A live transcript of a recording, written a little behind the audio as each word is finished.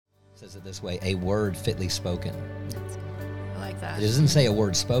says it this way: a word fitly spoken. I like that. It doesn't say a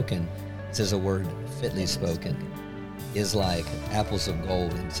word spoken. It says a word fitly spoken is like apples of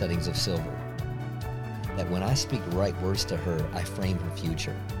gold in settings of silver. That when I speak right words to her, I frame her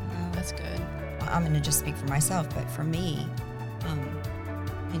future. That's good. I'm going to just speak for myself, but for me,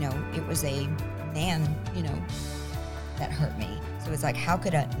 it was a man, that hurt me. So it's like, how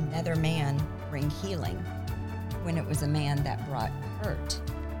could another man bring healing when it was a man that brought hurt?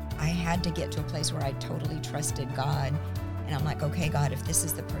 I had to get to a place where I totally trusted God. And I'm like, okay, God, if this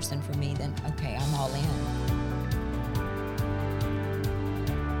is the person for me, then okay, I'm all in.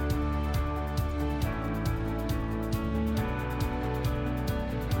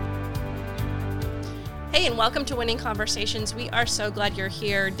 Hey, and welcome to Winning Conversations. We are so glad you're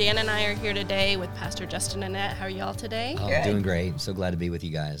here. Dan and I are here today with Pastor Justin and Annette. How are y'all today? Oh, I'm doing great. So glad to be with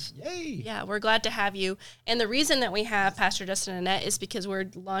you guys. Yay! Yeah, we're glad to have you. And the reason that we have Pastor Justin and Annette is because we're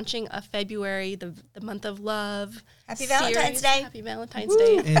launching a February, the month of love. Happy Valentine's Day. Happy Valentine's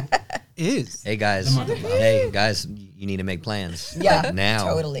Day. It is. Hey guys, you need to make plans. Yeah, like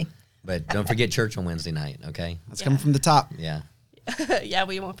now. Totally. But don't forget church on Wednesday night, okay? That's coming from the top. Yeah. Yeah,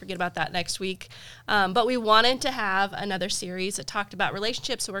 we won't forget about that next week. But we wanted to have another series that talked about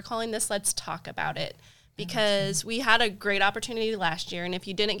relationships, so we're calling this Let's Talk About It, because we had a great opportunity last year, and if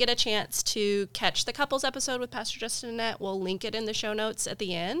you didn't get a chance to catch the couples episode with Pastor Justin and Annette, we'll link it in the show notes at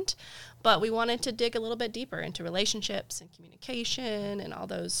the end. But we wanted to dig a little bit deeper into relationships and communication and all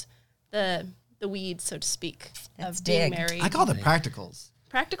those, the weeds, so to speak, of being married. I call them practicals.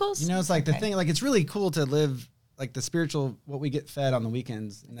 Practicals? It's like the thing, like it's really cool to live like the spiritual, what we get fed on the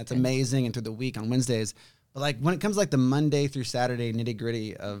weekends, and that's amazing, and through the week on Wednesdays. But like when it comes like the Monday through Saturday nitty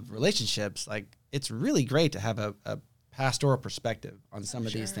gritty of relationships, like it's really great to have a pastoral perspective on some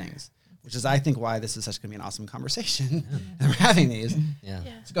of these things, which is I think why this is such going to be an awesome conversation. And we're having these. Yeah.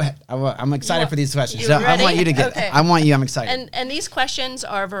 So go ahead. I'm excited for these questions. You So ready? I want you to get. Okay. I'm excited. And these questions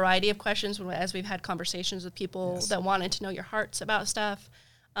are a variety of questions as we've had conversations with people that wanted to know your hearts about stuff.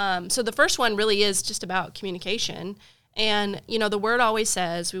 So the first one really is just about communication. And, the word always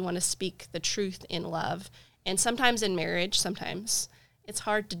says we want to speak the truth in love. And sometimes in marriage, sometimes it's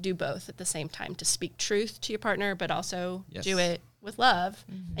hard to do both at the same time, to speak truth to your partner, but also do it with love.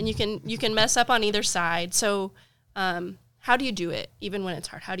 Mm-hmm. And you can mess up on either side. So how do you do it, even when it's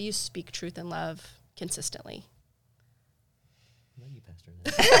hard? How do you speak truth and love consistently? What are you, Pastor?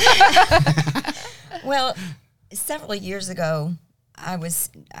 Well, several years ago, I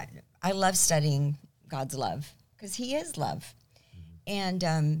love studying God's love because He is love. And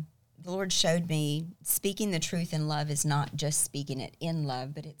the Lord showed me speaking the truth in love is not just speaking it in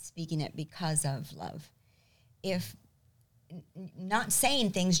love, but it's speaking it because of love. If not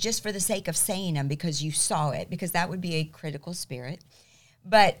saying things just for the sake of saying them because you saw it, because that would be a critical spirit.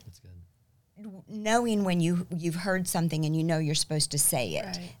 But That's good. knowing when you've heard something and you're supposed to say it,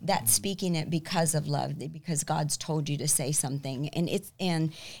 Right. that's speaking it because of love, because God's told you to say something, and it's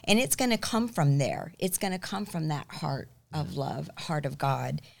going to come from there. It's going to come from that heart of love, heart of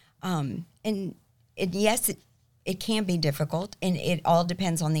God, and yes, it can be difficult, and it all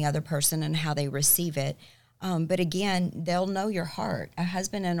depends on the other person and how they receive it. But again, they'll know your heart. A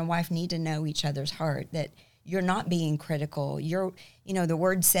husband and a wife need to know each other's heart, that you're not being critical. The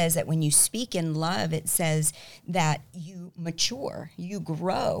word says that when you speak in love, it says that you mature, you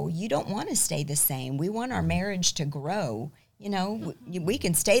grow. You don't want to stay the same. We want our marriage to grow. We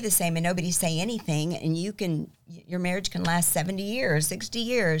can stay the same and nobody say anything, and your marriage can last 70 years, 60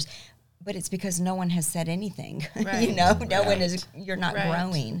 years, but it's because no one has said anything. Right. No one is, you're not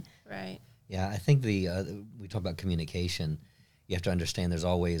growing. Right. Yeah, I think we talk about communication. You have to understand there's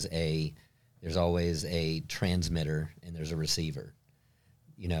always a transmitter and there's a receiver.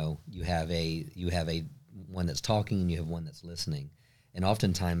 You have a one that's talking and you have one that's listening. And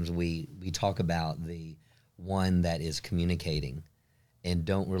oftentimes we talk about the one that is communicating and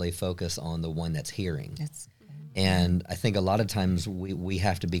don't really focus on the one that's hearing. And I think a lot of times we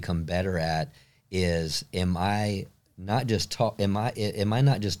have to become better at is, am I not just talking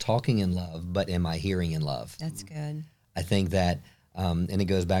in love, but am I hearing in love? That's good. I think that, and it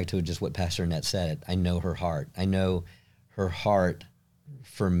goes back to just what Pastor Annette said. I know her heart. I know her heart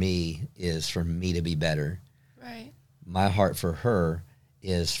for me is for me to be better. Right. My heart for her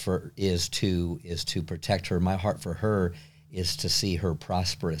is to protect her. My heart for her is to see her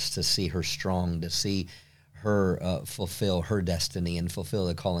prosperous, to see her strong, to see her fulfill her destiny and fulfill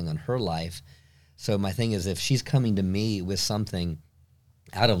the calling on her life. So my thing is, if she's coming to me with something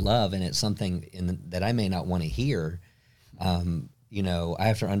out of love and it's something that I may not want to hear, I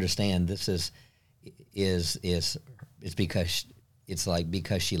have to understand this is because it's like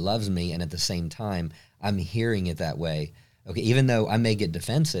because she loves me, and at the same time, I'm hearing it that way. Okay, even though I may get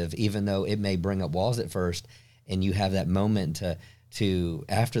defensive, even though it may bring up walls at first, and you have that moment to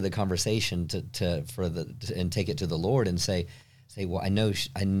after the conversation and take it to the Lord and say, well, I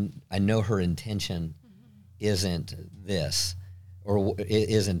know her intention isn't this, or it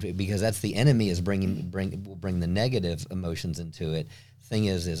isn't, because that's the enemy is will bring the negative emotions into it. Thing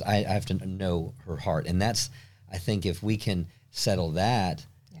is I have to know her heart, and that's, I think if we can settle that,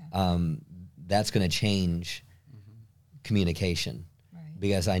 that's going to change communication,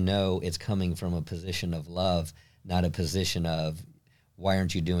 because I know it's coming from a position of love, not a position of why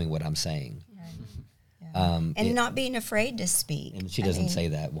aren't you doing what I'm saying. And not being afraid to speak. And she doesn't say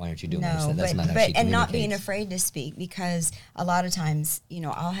that. Why aren't you doing what I'm saying? That's not how she communicates. And not being afraid to speak, because a lot of times,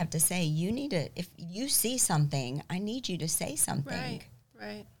 I'll have to say, you need to, if you see something, I need you to say something.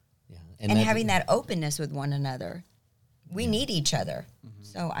 Right. Yeah. And having that openness with one another. We need each other.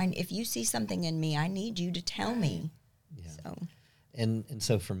 So if you see something in me, I need you to tell me. Yeah. So. And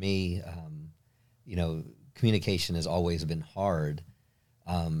so for me, communication has always been hard,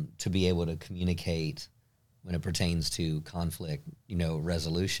 to be able to communicate when it pertains to conflict,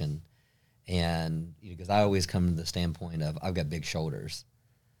 resolution. And because I always come to the standpoint of I've got big shoulders,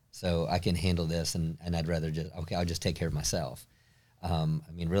 so I can handle this, and I'd rather I'll just take care of myself.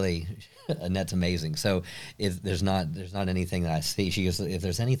 Really, Annette's amazing. So if there's not anything that I see, she goes, if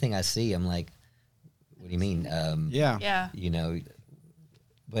there's anything I see, I'm like, what do you mean? Yeah.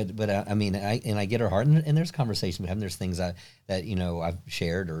 But I get her heart, and there's conversation with him. There's things that I've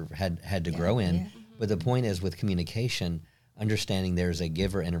shared or had to grow in. Yeah. But the point is, with communication, understanding there's a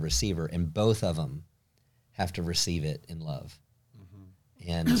giver and a receiver, and both of them have to receive it in love.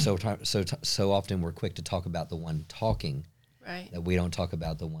 And so often we're quick to talk about the one talking, right? That we don't talk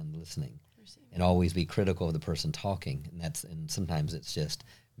about the one listening, and always be critical of the person talking. And sometimes it's just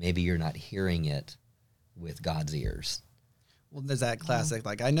maybe you're not hearing it with God's ears. Well, there's that classic,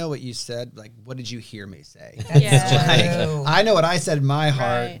 like, I know what you said, like, what did you hear me say? Yeah. I know what I said in my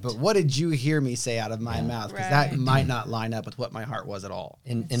heart, but what did you hear me say out of my mouth? Because that might not line up with what my heart was at all.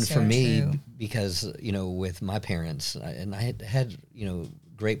 And so for me, because, with my parents, and I had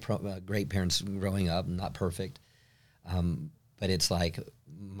great parents growing up, not perfect, but it's like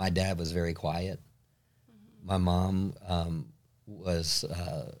my dad was very quiet. My mom was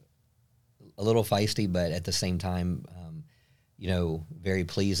a little feisty, but at the same time, very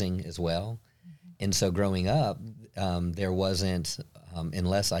pleasing as well. And so growing up, there wasn't,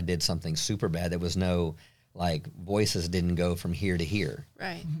 unless I did something super bad, there was no, like, voices didn't go from here to here.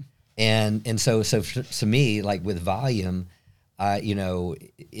 Right. And so to me, like with volume,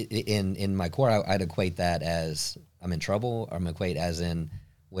 in my core, I'd equate that as I'm in trouble, or I'm equate as in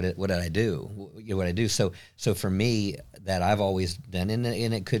what did I do? What I do. So for me, that I've always done, and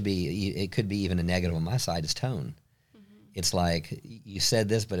it could be even a negative on my side, is tone. It's like, you said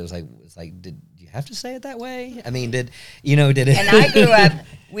this, but it's like, did you have to say it that way? I mean, did it? And I grew up,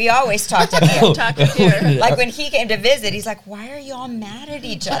 we always talked up here. Here. Like when he came to visit, he's like, why are y'all mad at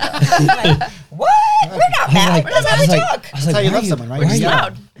each other? I'm like, what? We're not mad. That's how we talk. That's how you love someone, right? We're just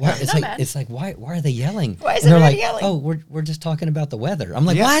loud. It's like, why are they yelling? Why is everybody yelling? Oh, we're just talking about the weather. I'm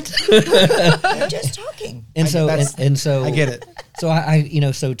like, what? We're just talking. And so I get it.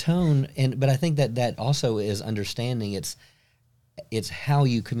 So so tone, but I think that also is understanding. It's how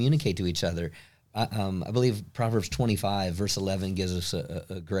you communicate to each other. I believe Proverbs 25 verse 11 gives us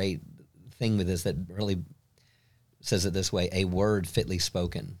a great thing with this that really says it this way: a word fitly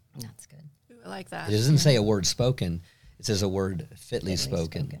spoken. That's good. Ooh, I like that. It doesn't say a word spoken. It says a word fitly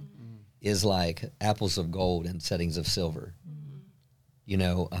spoken. Is like apples of gold and settings of silver.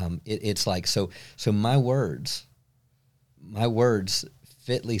 It's like, so my words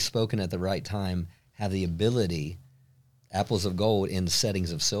fitly spoken at the right time have the ability, apples of gold in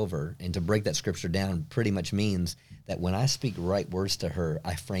settings of silver. And to break that scripture down pretty much means that when I speak right words to her,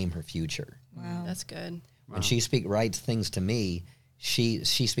 I frame her future. Wow. That's good. When she speaks right things to me, she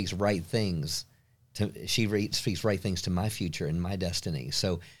speaks right things speaks right things to my future and my destiny.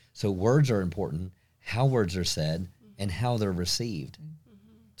 So words are important, how words are said, and how they're received.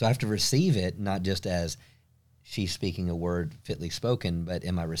 So I have to receive it, not just as she's speaking a word fitly spoken, but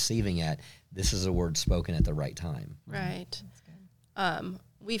am I receiving it? This is a word spoken at the right time. Right. That's good.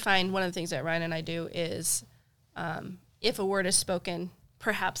 We find one of the things that Ryan and I do is if a word is spoken,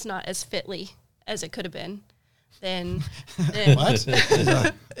 perhaps not as fitly as it could have been, then what?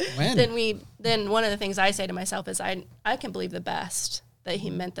 When? Then one of the things I say to myself is I can believe the best, that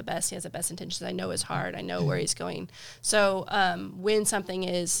he meant the best. He has the best intentions. I know his heart. I know where he's going. So when something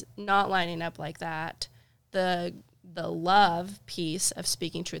is not lining up like that, the the love piece of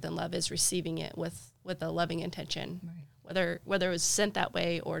speaking truth in love is receiving it with a loving intention, whether it was sent that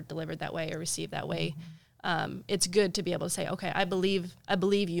way or delivered that way or received that way. It's good to be able to say, okay, I believe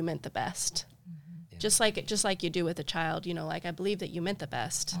you meant the best. Yeah. Just like you do with a child, like I believe that you meant the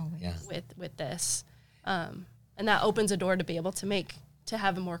best with this. And that opens a door to be able to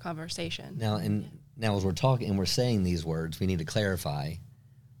have a more conversation. Now as we're talking and we're saying these words, we need to clarify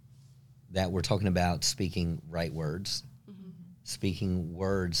that we're talking about speaking right words, speaking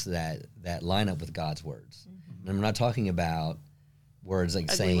words that line up with God's words. And I'm not talking about words like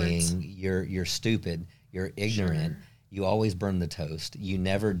saying words. You're stupid, you're ignorant, you always burn the toast, you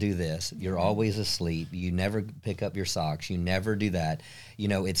never do this, you're always asleep, you never pick up your socks, you never do that.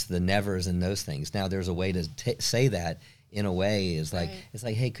 It's the nevers and those things. Now there's a way to say that in a way is like, it's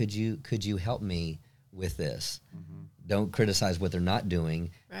like, hey, could you help me with this? Don't criticize what they're not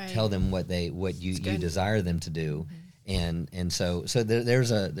doing. Tell them what you desire them to do. And so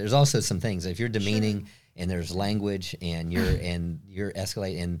there's also some things. If you're demeaning and there's language and you're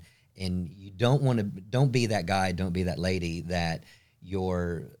escalating and you don't be that guy, don't be that lady that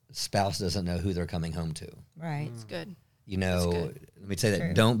your spouse doesn't know who they're coming home to. Right. It's good. Let me say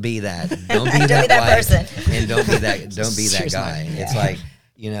that. Don't be that. Don't be that person. And don't be that guy. Yeah. It's like,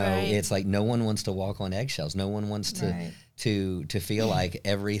 it's like no one wants to walk on eggshells. No one wants to feel like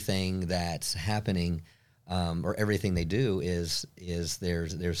everything that's happening or everything they do is there's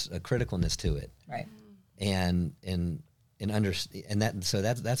a criticalness to it. Right. And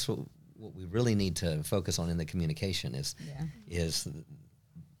that's what we really need to focus on in the communication is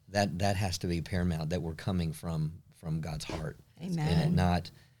that has to be paramount, that we're coming from God's heart. Amen. And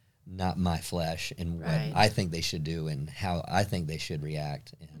not my flesh and what I think they should do and how I think they should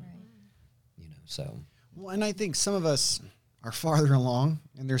react. And, so. Well, and I think some of us are farther along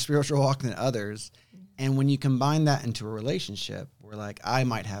in their spiritual walk than others. And when you combine that into a relationship where, like, I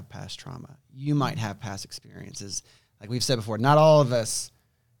might have past trauma, you might have past experiences. Like we've said before, not all of us,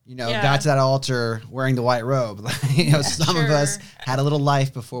 got to that altar wearing the white robe. Some of us had a little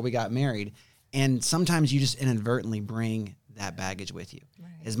life before we got married. And sometimes you just inadvertently bring that baggage with you.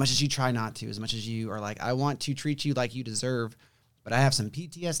 Right. As much as you try not to, as much as you are like, I want to treat you like you deserve, but I have some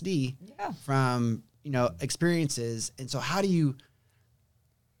PTSD from, experiences. And so how do you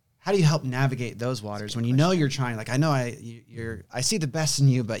help navigate those waters when you're trying, like, I know I see the best in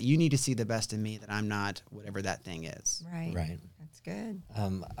you, but you need to see the best in me, that I'm not whatever that thing is. Right. Right. That's good.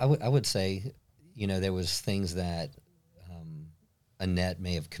 I would say, there was things that Annette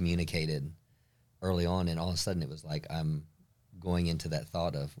may have communicated early on, and all of a sudden it was like I'm going into that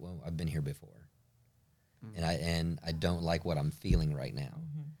thought of, well, I've been here before, and I don't like what I'm feeling right now.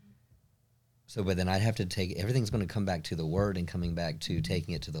 So, but then I'd have to take, everything's going to come back to the Word and coming back to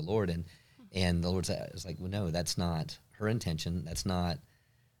taking it to the Lord, and the Lord said, it's like, well, no, that's not her intention. That's not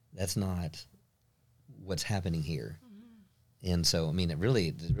what's happening here. And so, I mean, it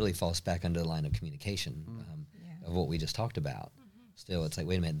really falls back under the line of communication of what we just talked about. Still, it's like,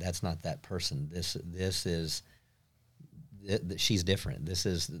 wait a minute, that's not that person. This is she's different. This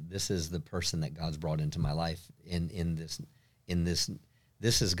is the person that God's brought into my life. In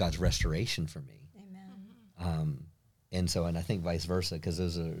this is God's restoration for me. Amen. And I think vice versa, because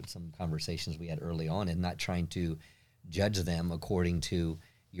those are some conversations we had early on, and not trying to judge them according to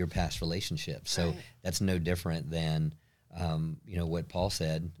your past relationships. So that's no different than what Paul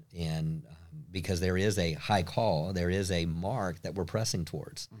said, and because there is a high call, there is a mark that we're pressing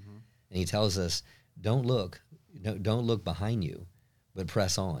towards. And he tells us, don't look behind you, but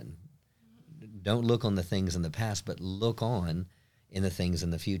press on. Don't look on the things in the past, but look on in the things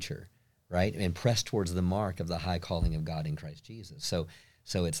in the future, right? And press towards the mark of the high calling of God in Christ Jesus.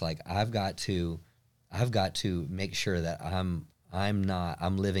 So it's like I've got to make sure that I'm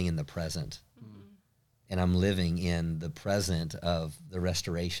living in the present. And I'm living in the present of the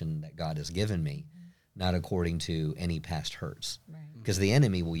restoration that God has given me, not according to any past hurts. Because the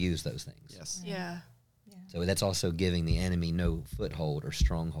enemy will use those things. Yes. Yeah. So that's also giving the enemy no foothold or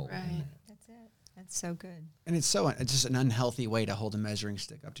stronghold. Right. That's it. That's so good. And it's just an unhealthy way to hold a measuring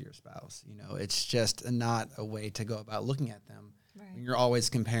stick up to your spouse. It's just not a way to go about looking at them. Right. When you're always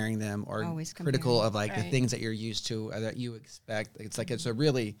comparing them or critical of the things that you're used to, that you expect. It's like, it's a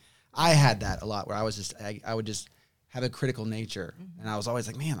really... I had that a lot where I would just have a critical nature, and I was always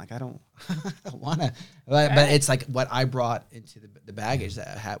like, man, like I don't want to, but it's like what I brought into the baggage that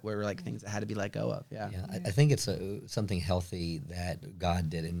I had were like things that had to be let go of. Yeah. I think it's something healthy that God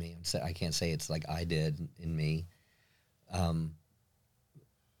did in me. I can't say it's like I did in me,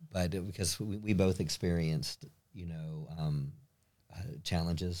 but because we both experienced,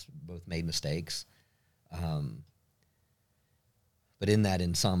 challenges, both made mistakes. But in that,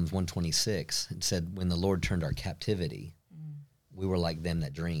 in Psalms 126, it said, when the Lord turned our captivity, we were like them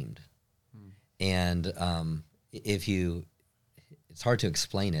that dreamed. And it's hard to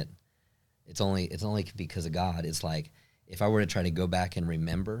explain it. It's only because of God. It's like, if I were to try to go back and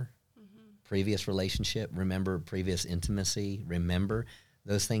remember previous relationship, remember previous intimacy, remember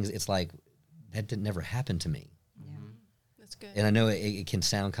those things, it's like, that did never happen to me. That's good. And I know it can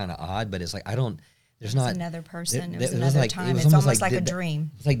sound kind of odd, but it's like, there's not another person. It was was another like, time. was It's almost almost like a did that-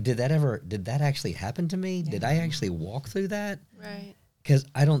 dream. It's like, did that actually happen to me? Did I actually walk through that? Right. Because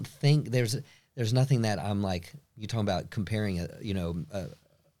I don't think there's nothing that I'm like, you talking about comparing a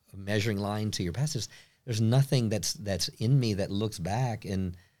measuring line to your past. There's nothing that's in me that looks back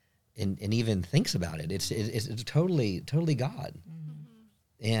and even thinks about it. It's totally God.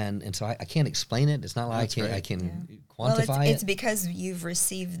 And so I can't explain it. It's not like I can quantify Well, it's it. because you've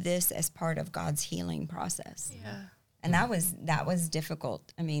received this as part of God's healing process. Yeah. And that was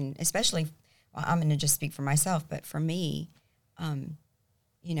difficult. I mean, especially, well, I'm going to just speak for myself, but for me,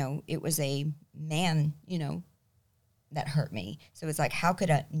 it was a man, that hurt me. So it's like, how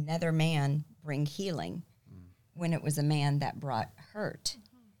could another man bring healing when it was a man that brought hurt?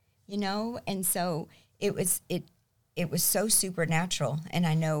 And so it was so supernatural. And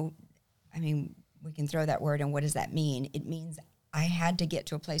we can throw that word, and what does that mean? It means I had to get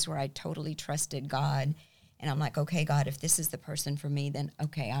to a place where I totally trusted God. And I'm like, okay, God, if this is the person for me, then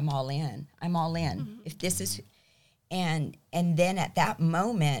okay, I'm all in. If this is, and then at that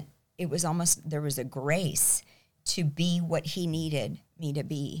moment, it was almost, there was a grace to be what he needed me to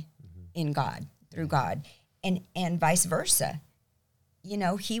be in God, through God, and vice versa.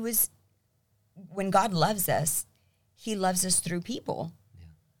 He was, when God loves us, he loves us through people.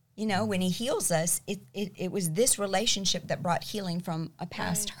 When he heals us, it was this relationship that brought healing from a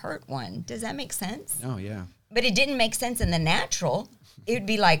past hurt one. Does that make sense? Oh, yeah. But it didn't make sense in the natural. It would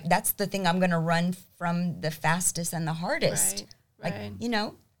be like, that's the thing I'm going to run from the fastest and the hardest. Right.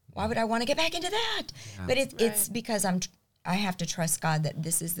 Why would I want to get back into that? Yeah. But it's because I have to trust God that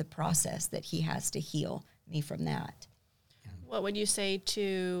this is the process that he has to heal me from that. What would you say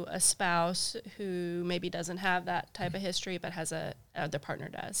to a spouse who maybe doesn't have that type of history, but has their partner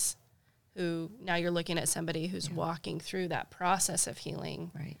does? Who now you're looking at somebody who's walking through that process of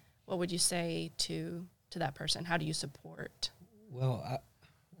healing. Right. What would you say to that person? How do you support? Well, I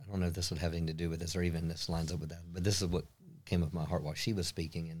don't know if this would have anything to do with this or even this lines up with that, but this is what came up my heart while she was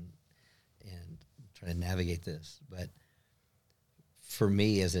speaking and trying to navigate this. But for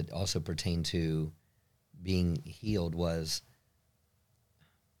me, as it also pertained to being healed, was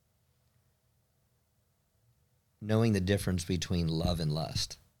knowing the difference between love and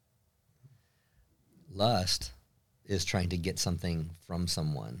lust. Lust is trying to get something from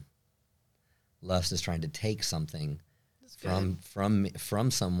someone. Lust is trying to take something from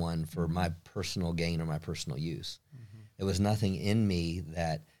someone for my personal gain or my personal use. There was nothing in me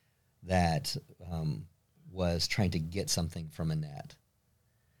that was trying to get something from Annette.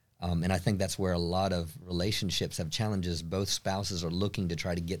 And I think that's where a lot of relationships have challenges. Both spouses are looking to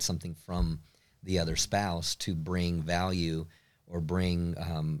try to get something from the other spouse to bring value or bring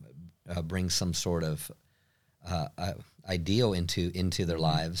some sort of ideal into their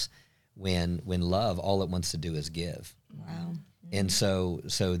lives, when love, all it wants to do is give. Wow. And so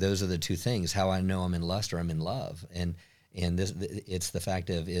those are the two things: how I know I'm in lust or I'm in love. And this, it's the fact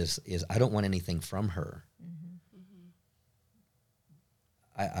of is I don't want anything from her.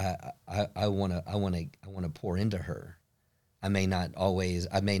 I want to pour into her. I may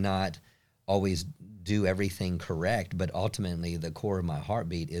not always do everything correct, but ultimately the core of my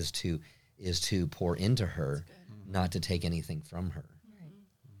heartbeat is to pour into her, not to take anything from her. Right.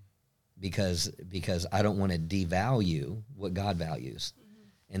 Because I don't want to devalue what God values.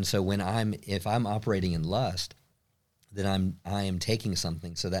 And so if I'm operating in lust, then I am taking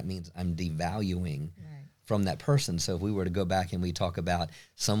something, so that means I'm devaluing from that person. So if we were to go back and we talk about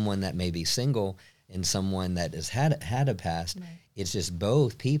someone that may be single and someone that has had a past, it's just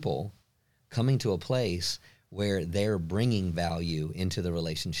both people coming to a place where they're bringing value into the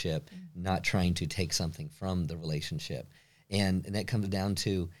relationship, not trying to take something from the relationship. And that comes down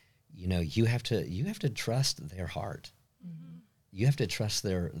to, you have to trust their heart. You have to trust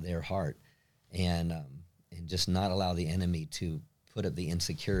their heart, and just not allow the enemy to put up the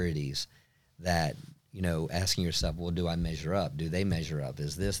insecurities that, asking yourself, well, do I measure up? Do they measure up?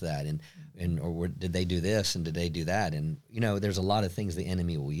 Is this that? Or did they do this and did they do that? And, there's a lot of things the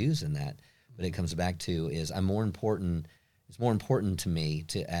enemy will use in that, but it comes back to it's more important to me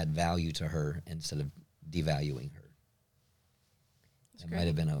to add value to her instead of devaluing her. That might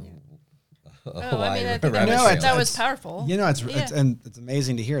have been a that was powerful. You know, it's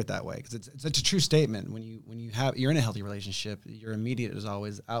amazing to hear it that way, because it's such a true statement. When you're in a healthy relationship, your immediate is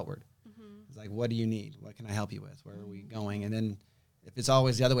always outward. It's like, what do you need? What can I help you with? Where are we going? And then if it's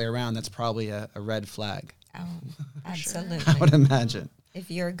always the other way around, that's probably a red flag. Oh, absolutely. I would imagine. If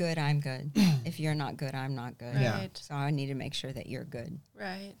you're good, I'm good. If you're not good, I'm not good. Right. Yeah. So I need to make sure that you're good.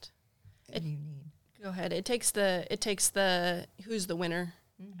 Right. What do you need? Go ahead. It takes the who's the winner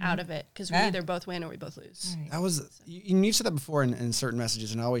out of it, because we either both win or we both lose. Right. That was you said that before in certain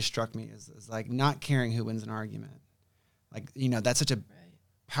messages, and it always struck me as like not caring who wins an argument. Like, you know, that's such a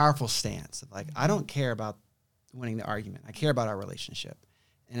powerful stance of like, I don't care about winning the argument. I care about our relationship.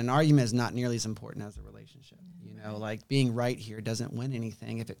 And an argument is not nearly as important as a relationship. You know, like being right here doesn't win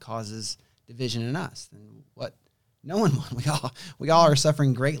anything if it causes division in us. Then what? No one won. We all are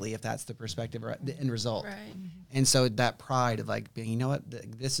suffering greatly if that's the perspective or the end result. Right. And so that pride of like being, you know what,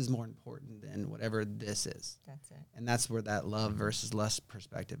 this is more important than whatever this is. That's it. And that's where that love versus lust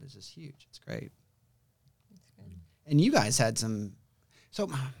perspective is just huge. It's great. That's good. And you guys had some, so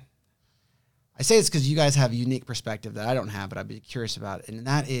I say it's because you guys have a unique perspective that I don't have, but I'd be curious about it. And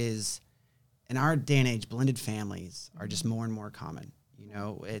that is, in our day and age, blended families are just more and more common. You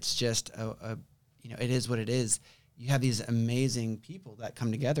know, it's just it is what it is. You have these amazing people that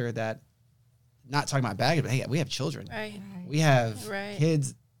come together that, not talking about baggage, but hey, we have children. Right. We have Right.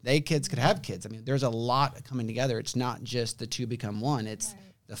 kids. Kids could have kids. I mean, there's a lot coming together. It's not just the 2 become 1. It's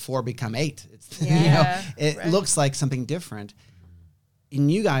the 4 become 8. It's it looks like something different. And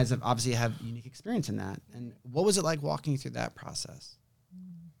you guys have obviously have unique experience in that. And what was it like walking through that process?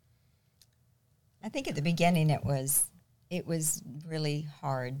 I think at the beginning it was really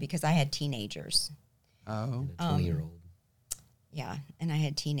hard because I had teenagers. Oh, A 20-year-old. Yeah, and I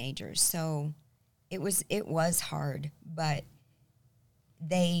had teenagers. So it was hard, but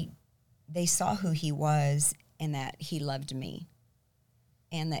they saw who he was and that he loved me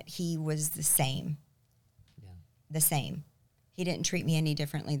and that he was the same. Yeah. The same. He didn't treat me any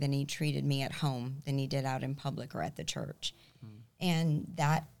differently than he treated me at home, than he did out in public or at the church. And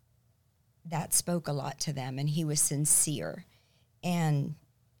that spoke a lot to them, and he was sincere. And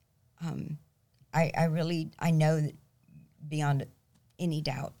I know that beyond any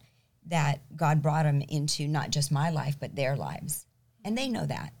doubt that God brought him into not just my life, but their lives. And they know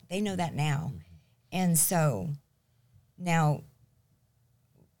that. They know that now. And so now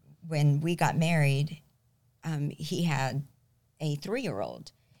when we got married, he had a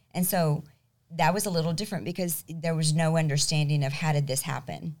 3-year-old. And so that was a little different because there was no understanding of how did this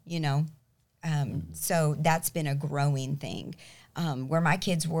happen, you know? So that's been a growing thing. Where my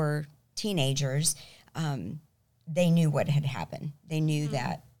kids were teenagers, they knew what had happened. They knew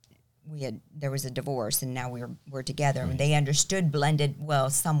that there was a divorce and now we're together. And they understood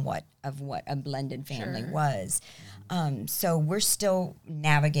somewhat of what a blended family was. So we're still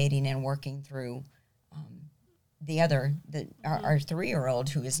navigating and working through our 3-year-old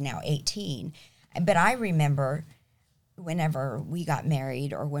who is now 18. But I remember whenever we got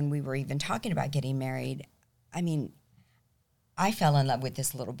married or when we were even talking about getting married, I mean, I fell in love with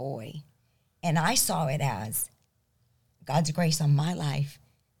this little boy. And I saw it as God's grace on my life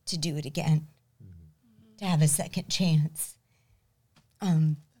to do it again, to have a second chance.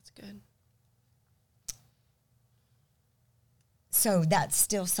 That's good. So that's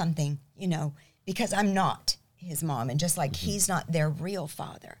still something, you know, because I'm not his mom, and just like he's not their real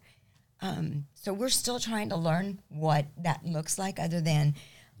father. So we're still trying to learn what that looks like, other than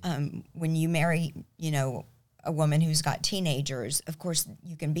when you marry, you know, a woman who's got teenagers, of course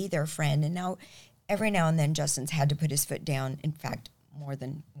you can be their friend. And now, every now and then, Justin's had to put his foot down, in fact, more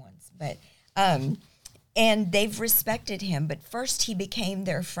than once. But and they've respected him, but first he became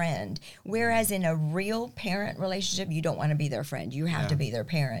their friend. Whereas in a real parent relationship, you don't want to be their friend. You have to be their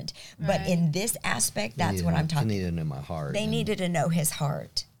parent. But in this aspect, that's what I'm talking about. They needed to know my heart. They needed to know his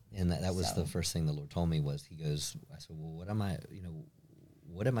heart. And that was the first thing the Lord told me was, he goes, I said, well,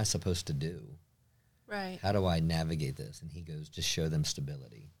 what am I supposed to do? Right. How do I navigate this? And he goes, just show them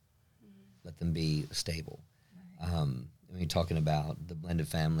stability. Let them be stable. When you're talking about the blended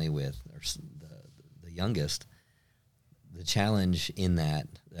family with the youngest, the challenge in that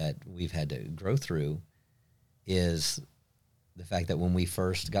we've had to grow through is the fact that when we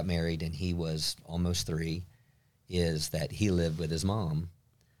first got married and he was almost 3, is that he lived with his mom,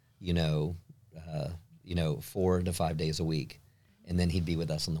 4 to 5 days a week, and then he'd be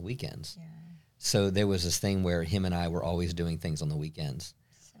with us on the weekends. Yeah. So there was this thing where him and I were always doing things on the weekends.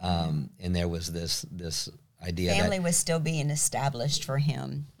 And there was this idea family that was still being established for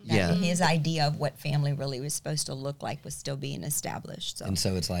him. That Yeah. his idea of what family really was supposed to look like was still being established. So, and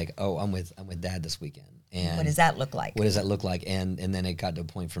so it's like, oh, I'm with Dad this weekend, and what does that look like? what does that look like? And then it got to a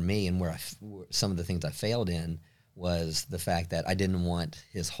point for me, and where some of the things I failed in was the fact that I didn't want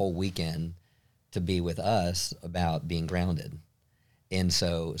his whole weekend to be with us about being grounded, and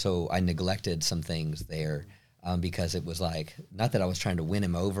so I neglected some things there because it was like, not that I was trying to win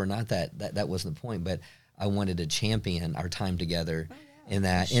him over, not that wasn't the point, but I wanted to champion our time together. In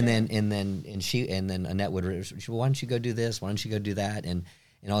that, sure. and then Annette would, why don't you go do this? Why don't you go do that? And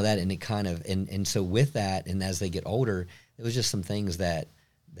all that, and it kind of, and so with that, and as they get older, it was just some things that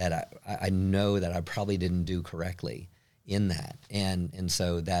I know that I probably didn't do correctly in that, and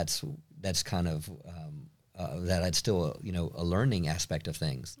so that's kind of that I'd still a learning aspect of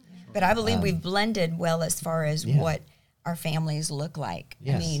things. But I believe we've blended well as far as Yeah. what our families look like. I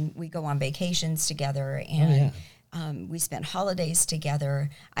Yes. mean, we go on vacations together, and we spent holidays together.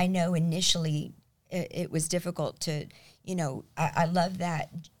 I know initially it was difficult to, I love that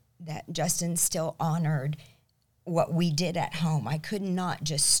Justin still honored what we did at home. I could not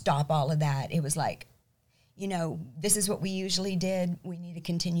just stop all of that. It was like, this is what we usually did. We need to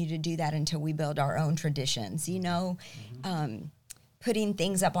continue to do that until we build our own traditions, putting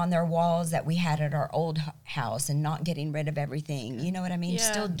things up on their walls that we had at our old house and not getting rid of everything. You know what I mean?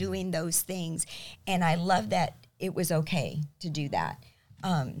 Yeah. Still doing those things. And I love that it was okay to do that.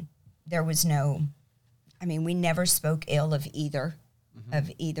 There was we never spoke ill of either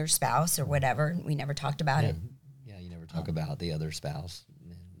spouse or whatever. We never talked about it. Yeah, you never talk about the other spouse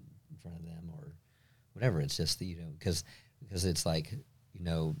in front of them or whatever. It's just because it's like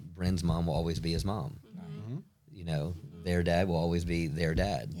Bryn's mom will always be his mom. Their dad will always be their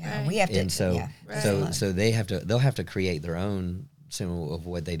dad. Yeah, Right. we have to. And so Right. so they'll have to create their own symbol of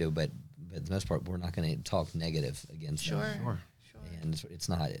what they do, but for the most part, we're not going to talk negative against Sure. them. Sure. And it's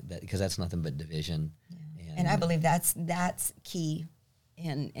not that, because that's nothing but division. And I believe that's key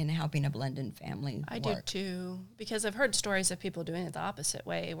in helping a blended family I work. do too, because I've heard stories of people doing it the opposite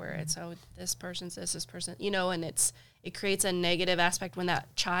way, where it's, this person's this person, and it creates a negative aspect when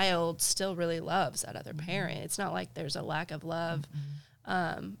that child still really loves that other parent. It's not like there's a lack of love.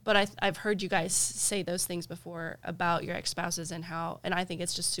 But I've heard you guys say those things before about your ex-spouses and I think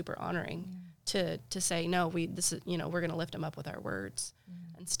it's just super honoring to say, no, we're going to lift them up with our words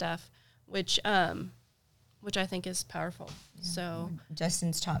and stuff, which I think is powerful. So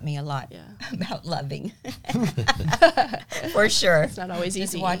Justin's taught me a lot Yeah. about loving, for sure. it's not always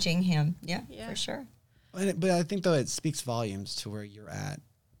Just easy. watching him, Yeah. for sure. But I think though it speaks volumes to where you're at,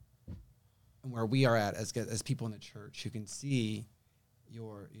 and where we are at as people in the church who can see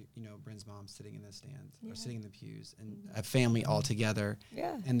Bryn's mom sitting in the stands or sitting in the pews, and a family all together.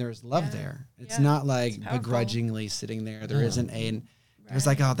 Yeah. And there's love Yeah. there. It's Yeah. not like It's powerful. begrudgingly sitting there. There No. isn't there's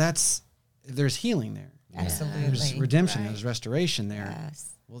like, there's healing there. Absolutely. There's redemption. Right. There's restoration there. Yes.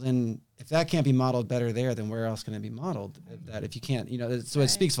 Well, then if that can't be modeled better there, then where else can it be modeled? That if you can't, so it Right.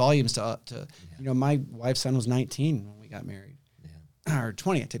 speaks volumes to my wife's son was 19 when we got married. Or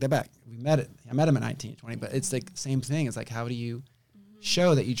 20, I take that back. I met him at 19, 20, but it's like the same thing. It's like, how do you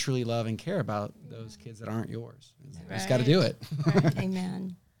show that you truly love and care about those kids that aren't yours? You just got to do it.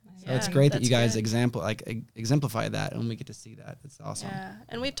 Amen. So it's Yeah, great that that's you guys good. exemplify that, and we get to see that. It's awesome. Yeah,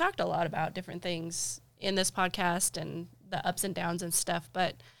 and we've talked a lot about different things in this podcast and the ups and downs and stuff,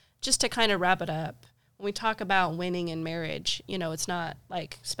 but just to kind of wrap it up, when we talk about winning in marriage, it's not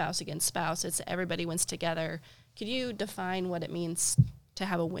like spouse against spouse, it's everybody wins together. Could you define what it means to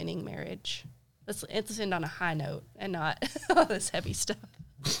have a winning marriage? Let's end on a high note and not all this heavy stuff.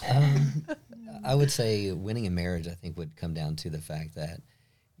 I would say winning in marriage, I think, would come down to the fact that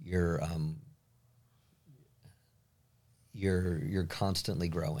you're constantly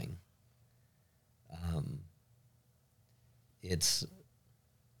growing. It's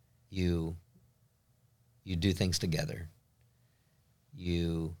you do things together.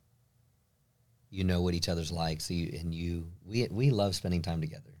 You know what each other's like. So we love spending time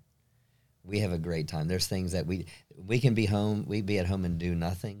together. We have a great time. There's things that we can be at home and do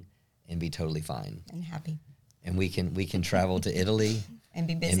nothing and be totally fine. And happy. And we can travel to Italy And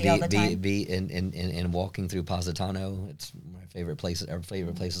be busy all the time. be and walking through Positano. It's my favorite places, our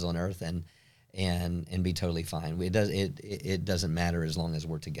favorite places on earth, and be totally fine. It doesn't matter as long as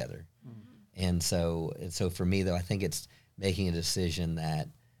we're together. And so for me though, I think it's making a decision that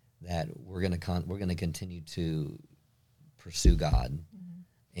we're gonna continue to pursue God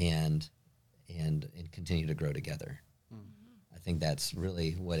and continue to grow together. I think that's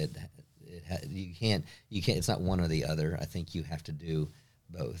really what you can't, it's not one or the other. I think you have to do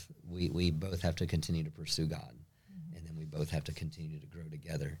both. We both have to continue to pursue God, and then we both have to continue to grow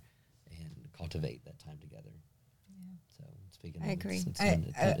together and cultivate that time together. So speaking, I agree.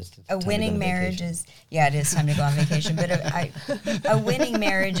 it's A winning marriage is it is time to go on vacation. But a winning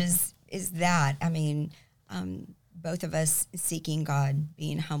marriage is that. I mean, both of us seeking God,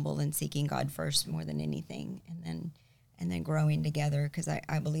 being humble and seeking God first more than anything, and then growing together, because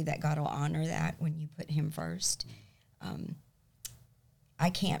I believe that God will honor that when you put Him first. I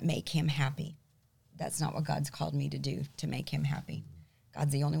can't make Him happy. That's not what God's called me to do, to make Him happy.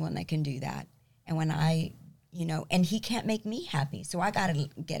 God's the only one that can do that. And when and He can't make me happy, so I got to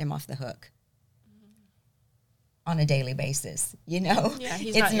get Him off the hook on a daily basis. Yeah,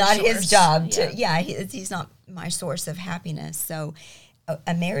 it's not His job he's not my source of happiness. So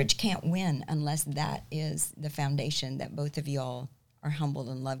a marriage can't win unless that is the foundation, that both of y'all are humbled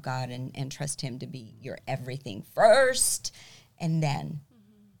and love God and trust Him to be your everything first, and then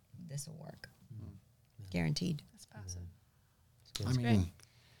this will work. Guaranteed. That's awesome. I mean,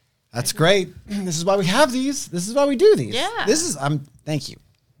 that's great. This is why we have these. This is why we do these. Yeah. Thank you.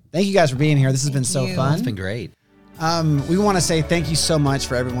 Thank you guys for being here. This has been so fun. It's been great. We want to say thank you so much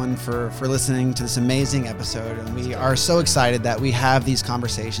for everyone for listening to this amazing episode. And we are so excited that we have these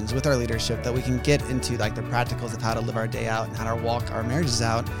conversations with our leadership, that we can get into like the practicals of how to live our day out and how to walk our marriages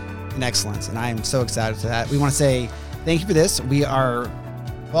out in excellence. And I am so excited for that. We want to say thank you for this. We are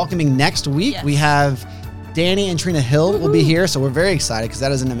welcoming next week. Yes. We have Danny and Trina Hill will be here. So we're very excited because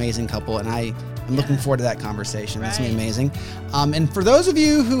that is an amazing couple. And I'm looking forward to that conversation. That's going to be amazing. And for those of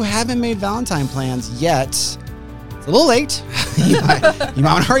you who haven't made Valentine plans yet, it's a little late. You might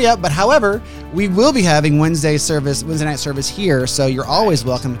want to hurry up. But however, we will be having Wednesday night service here. So you're always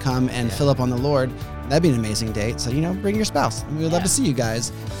welcome to come and fill up on the Lord. That'd be an amazing date. So, bring your spouse. And we would love to see you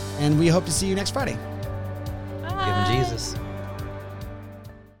guys. And we hope to see you next Friday. Bye. Give him Jesus.